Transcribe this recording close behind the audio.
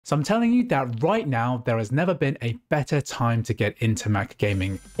So I'm telling you that right now, there has never been a better time to get into Mac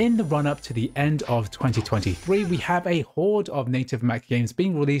gaming. In the run up to the end of 2023, we have a horde of native Mac games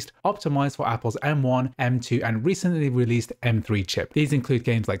being released, optimized for Apple's M1, M2, and recently released M3 chip. These include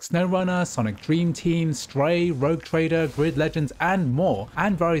games like SnowRunner, Sonic Dream Team, Stray, Rogue Trader, Grid Legends, and more.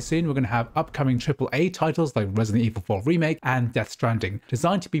 And very soon, we're going to have upcoming AAA titles like Resident Evil 4 Remake and Death Stranding,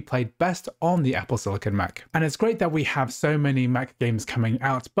 designed to be played best on the Apple Silicon Mac. And it's great that we have so many Mac games coming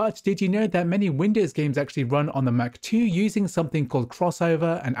out, but did you know that many Windows games actually run on the Mac too, using something called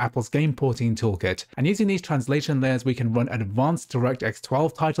CrossOver and Apple's game porting toolkit? And using these translation layers, we can run advanced DirectX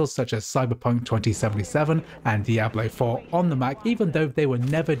 12 titles such as Cyberpunk 2077 and Diablo 4 on the Mac, even though they were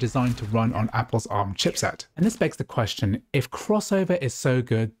never designed to run on Apple's ARM chipset. And this begs the question, if CrossOver is so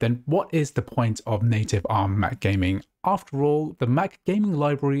good, then what is the point of native ARM Mac gaming? After all, the Mac gaming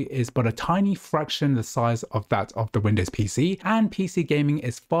library is but a tiny fraction the size of that of the Windows PC, and PC gaming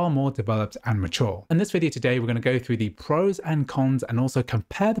is far more developed and mature. In this video today, we're going to go through the pros and cons and also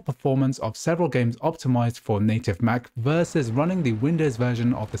compare the performance of several games optimized for native Mac versus running the Windows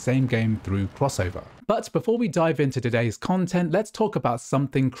version of the same game through CrossOver. But before we dive into today's content, let's talk about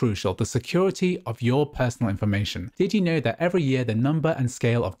something crucial: the security of your personal information. Did you know that every year the number and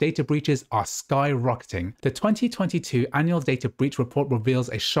scale of data breaches are skyrocketing? The 2022 Annual Data Breach Report reveals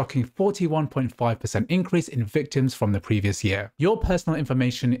a shocking 41.5% increase in victims from the previous year. Your personal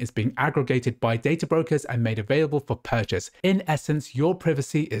information is being aggregated by data brokers and made available for purchase. In essence, your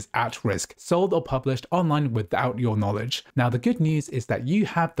privacy is at risk, sold or published online without your knowledge. Now, the good news is that you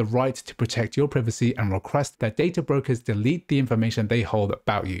have the right to protect your privacy and request that data brokers delete the information they hold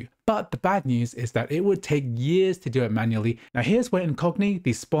about you. But the bad news is that it would take years to do it manually. Now here's where Incogni,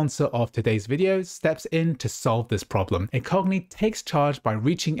 the sponsor of today's video, steps in to solve this problem. Incogni takes charge by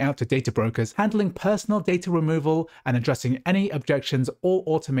reaching out to data brokers, handling personal data removal, and addressing any objections, all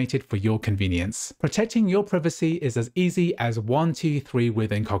automated for your convenience. Protecting your privacy is as easy as 1, 2, 3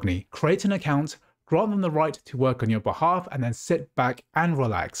 with Incogni. Create an account, grant them the right to work on your behalf, and then sit back and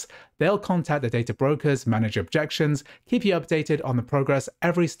relax. They'll contact the data brokers, manage objections, keep you updated on the progress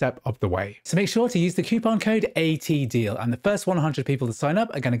every step of the way. So make sure to use the coupon code ATDEAL, and the first 100 people to sign up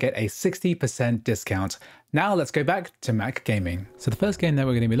are going to get a 60% discount. Now let's go back to Mac gaming. So the first game that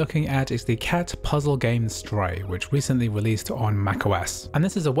we're going to be looking at is the cat puzzle game Stray, which recently released on macOS. And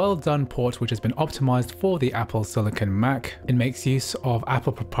this is a well done port which has been optimized for the Apple Silicon Mac. It makes use of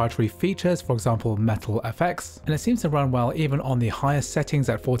Apple proprietary features, for example Metal FX, and it seems to run well even on the highest settings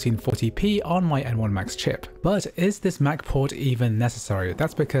at 1440p on my M1 Max chip. But is this Mac port even necessary?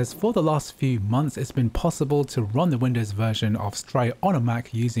 That's because for the last few months it's been possible to run the Windows version of Stray on a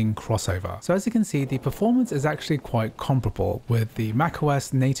Mac using CrossOver. So as you can see, the performance is actually quite comparable, with the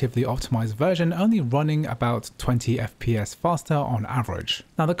macOS natively optimized version only running about 20 FPS faster on average.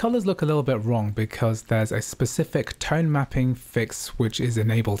 Now the colors look a little bit wrong because there's a specific tone mapping fix which is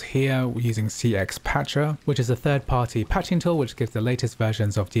enabled here using CX Patcher, which is a third-party patching tool which gives the latest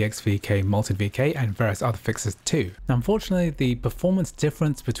versions of DXVK, Malted VK, and various other fixes too. Now unfortunately, the performance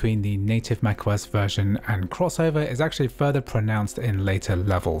difference between the native macOS version and CrossOver is actually further pronounced in later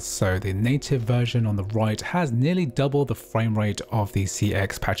levels. So the native version on the right has nearly double the frame rate of the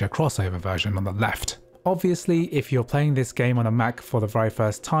CX Patcher CrossOver version on the left. Obviously, if you're playing this game on a Mac for the very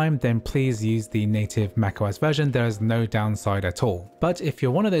first time, then please use the native macOS version. There is no downside at all. But if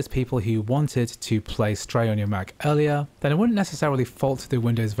you're one of those people who wanted to play Stray on your Mac earlier, then I wouldn't necessarily fault the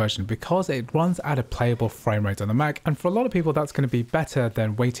Windows version because it runs at a playable frame rate on the Mac, and for a lot of people that's going to be better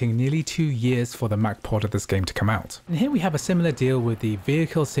than waiting nearly 2 years for the Mac port of this game to come out. And here we have a similar deal with the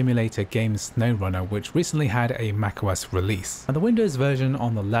vehicle simulator game SnowRunner, which recently had a macOS release. And the Windows version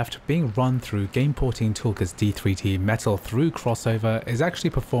on the left being run through game porting toolkit's D3T Metal through CrossOver is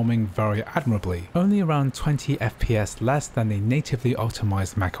actually performing very admirably, only around 20 FPS less than the natively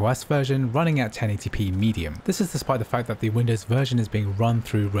optimized macOS version running at 1080p medium. This is despite the fact that the Windows version is being run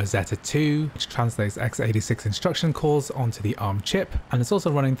through Rosetta 2, which translates x86 instruction calls onto the ARM chip, and it's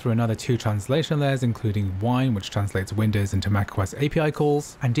also running through another 2 translation layers, including Wine, which translates Windows into macOS API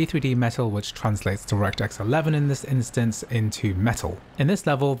calls, and D3D Metal, which translates DirectX 11 in this instance into Metal. In this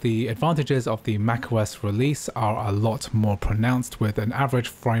level, the advantages of the macOS release are a lot more pronounced, with an average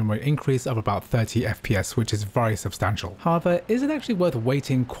frame rate increase of about 30 FPS, which is very substantial. However, is it actually worth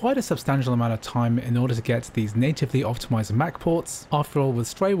waiting quite a substantial amount of time in order to get these natively optimized Mac ports? After all, with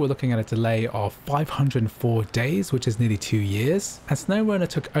Stray we're looking at a delay of 504 days, which is nearly 2 years, and SnowRunner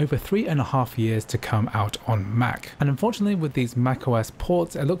took over 3.5 years to come out on Mac. And unfortunately with these macOS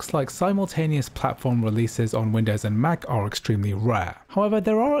ports, it looks like simultaneous platform releases on Windows and Mac are extremely rare. However,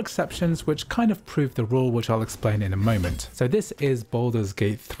 there are exceptions which kind of prove with the rule, which I'll explain in a moment. So this is Baldur's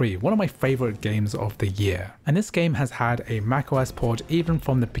Gate 3, one of my favorite games of the year. And this game has had a macOS port even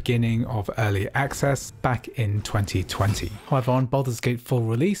from the beginning of early access back in 2020. However, on Baldur's Gate full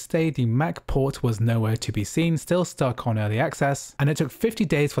release day, the Mac port was nowhere to be seen, still stuck on early access, and it took 50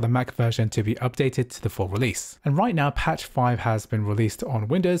 days for the Mac version to be updated to the full release. And right now, patch 5 has been released on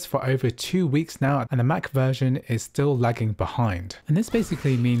Windows for over 2 weeks now, and the Mac version is still lagging behind. And this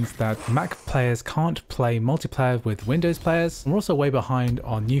basically means that Mac players can't play multiplayer with Windows players. We're also way behind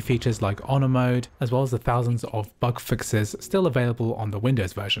on new features like honor mode, as well as the thousands of bug fixes still available on the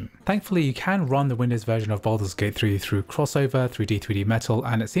Windows version. Thankfully, you can run the Windows version of Baldur's Gate 3 through CrossOver, 3D Metal,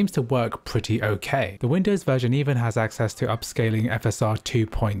 and it seems to work pretty okay. The Windows version even has access to upscaling FSR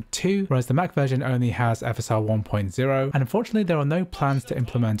 2.2, whereas the Mac version only has FSR 1.0, and unfortunately there are no plans to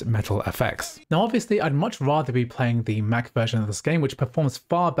implement Metal FX. Now obviously I'd much rather be playing the Mac version of this game, which performs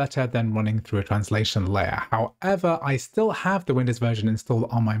far better than running through a translation layer. However, I still have the Windows version installed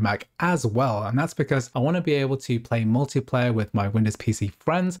on my Mac as well, and that's because I want to be able to play multiplayer with my Windows PC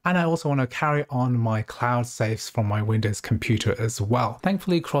friends, and I also want to carry on my cloud saves from my Windows computer as well.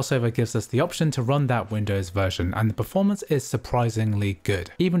 Thankfully, CrossOver gives us the option to run that Windows version, and the performance is surprisingly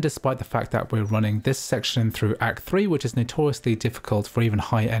good, even despite the fact that we're running this section through Act 3, which is notoriously difficult for even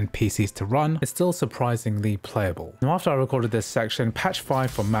high-end PCs to run. It's still surprisingly playable. Now, after I recorded this section, patch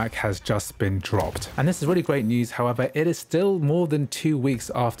 5 for Mac has just been dropped, and this is really great news. However, it is still more than 2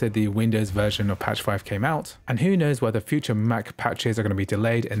 weeks after the Windows version of patch 5 came out, and who knows whether future Mac patches are going to be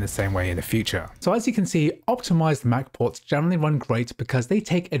delayed in the same way in the future. So as you can see, optimized Mac ports generally run great because they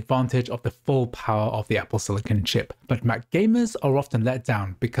take advantage of the full power of the Apple Silicon chip, but Mac gamers are often let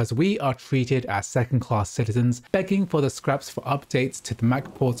down because we are treated as second-class citizens, begging for the scraps for updates to the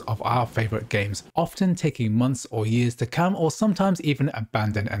Mac ports of our favorite games, often taking months or years to come, or sometimes even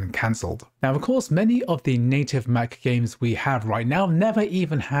abandoned and cancelled. Now, of course, many of the native Mac games we have right now never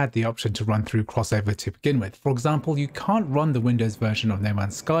even had the option to run through CrossOver to begin with. For example, you can't run the Windows version of No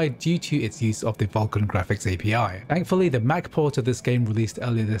Man's Sky due to its use of the Vulkan graphics API. Thankfully, the Mac port of this game released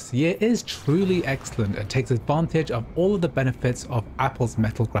earlier this year is truly excellent and takes advantage of all of the benefits of Apple's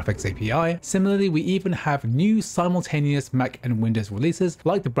Metal graphics API. Similarly, we even have new simultaneous Mac and Windows releases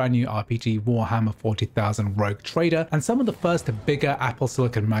like the brand new RPG Warhammer 40,000 Rogue Trader, and some of the first bigger Apple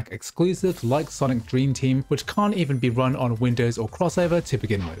Silicon Mac exclusives like Sonic Dream Team, which can't even be run on Windows or CrossOver to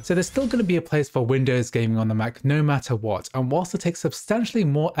begin with. So there's still going to be a place for Windows gaming on the Mac no matter what, and whilst it takes substantially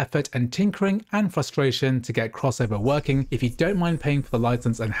more effort and tinkering and frustration to get CrossOver working, if you don't mind paying for the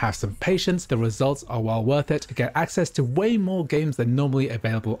license and have some patience, the results are well worth it to get access to way more games than normally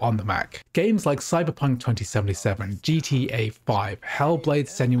available on the Mac. Games like Cyberpunk 2077, GTA 5, Hellblade: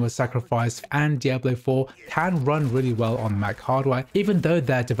 Senua's Sacrifice, and Diablo 4 can run really well on Mac hardware, even though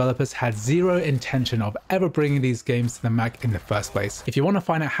their developers had zero intention of ever bringing these games to the Mac in the first place. If you want to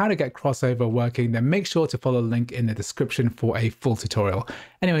find out how to get CrossOver working, then make sure to follow the link in the description for a full tutorial.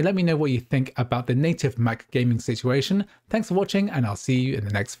 Anyway, let me know what you think about the native Mac gaming situation. Thanks for watching, and I'll see you in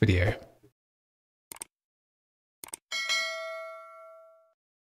the next video.